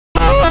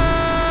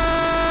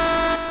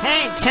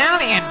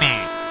Italian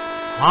man.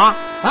 Huh?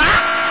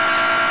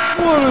 Ah!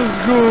 What is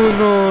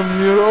going on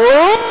here?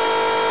 Oh!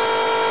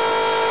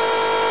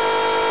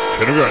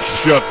 Can you guys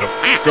shut the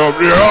f*** up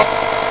here?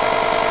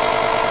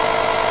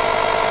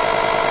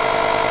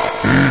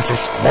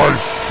 Jesus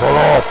Christ, shut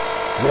up!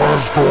 What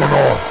is going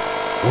on?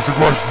 What's you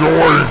guys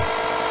doing?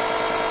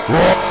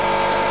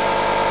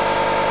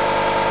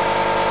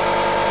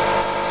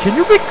 Can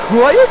you be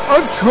quiet?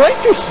 I'm trying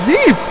to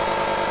sleep!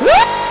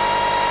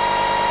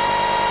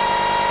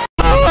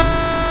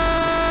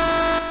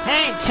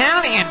 Hey,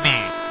 Italian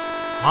man.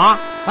 Huh?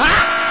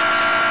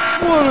 Ah!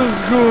 What is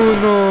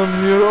going on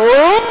here?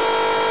 Oh!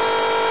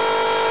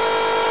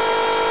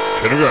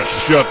 Can you guys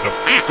shut the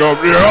f*** up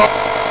here?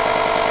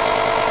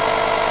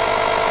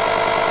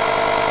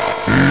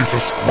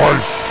 Jesus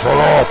Christ, shut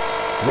up!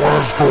 What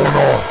is going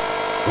on?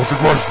 What's you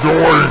guys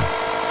doing?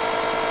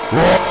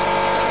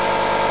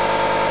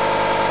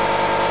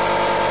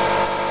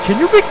 Can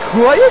you be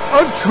quiet?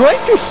 I'm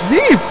trying to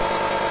sleep!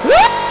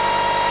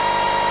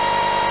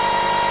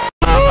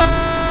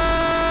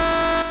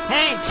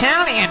 Hey,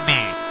 Italian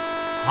man.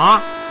 Huh?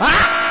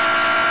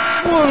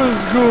 Ah! What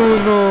is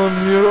going on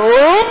here?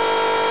 Oh!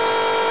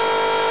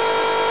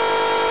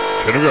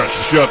 Can you guys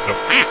shut the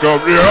f***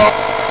 up here?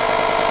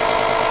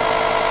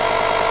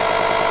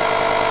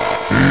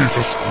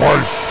 Jesus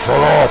Christ,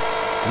 shut up!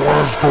 What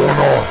is going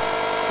on?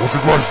 What's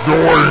you guys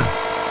doing?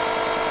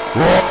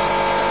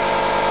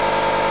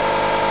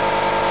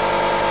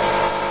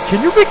 Can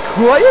you be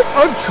quiet?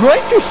 I'm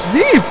trying to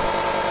sleep!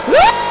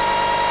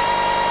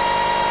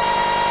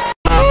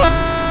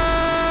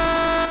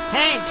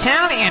 Hey,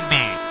 Italian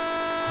man.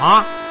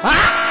 Huh?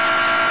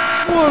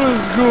 Ah! What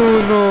is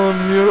going on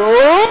here?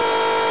 Oh!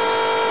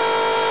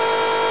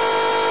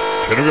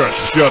 Can you guys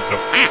shut the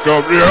f***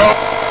 up here?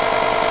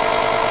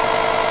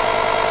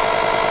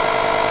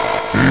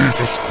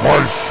 Jesus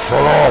Christ,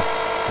 shut up!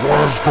 What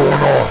is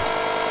going on?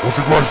 What's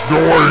you guys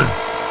doing?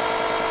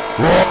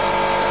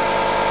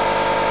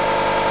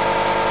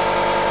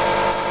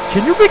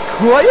 Can you be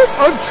quiet?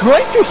 I'm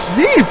trying to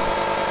sleep!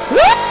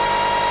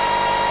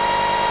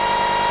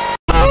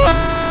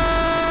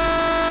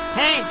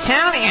 Hey,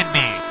 Italian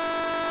man.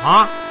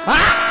 Huh?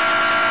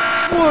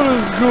 Ah! What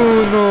is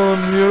going on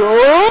here?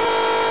 Oh!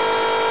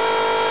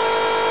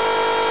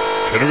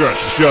 Can you guys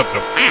shut the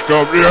f***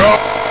 up here?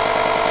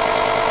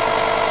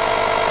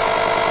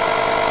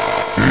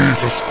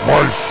 Jesus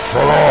Christ,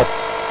 shut up!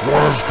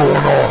 What is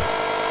going on?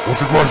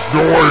 What's you guys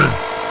doing?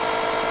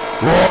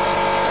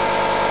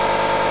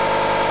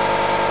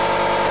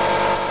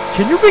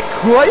 Can you be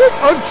quiet?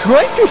 I'm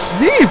trying to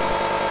sleep!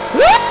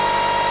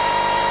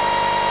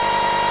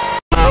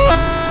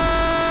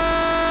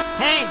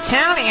 Hey,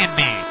 Italian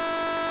man.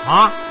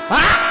 Huh?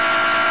 Ah!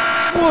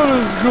 What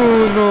is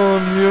going on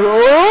here?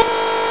 Oh!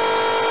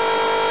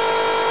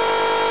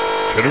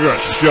 Can you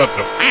guys shut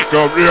the f***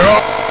 up here?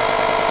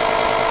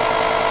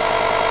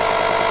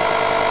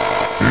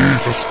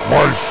 Jesus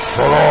Christ,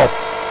 shut up!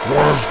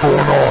 What is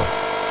going on?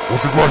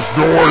 What's you guys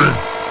doing?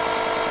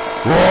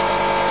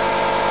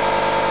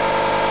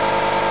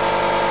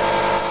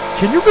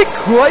 Can you be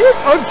quiet?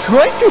 I'm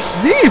trying to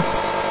sleep!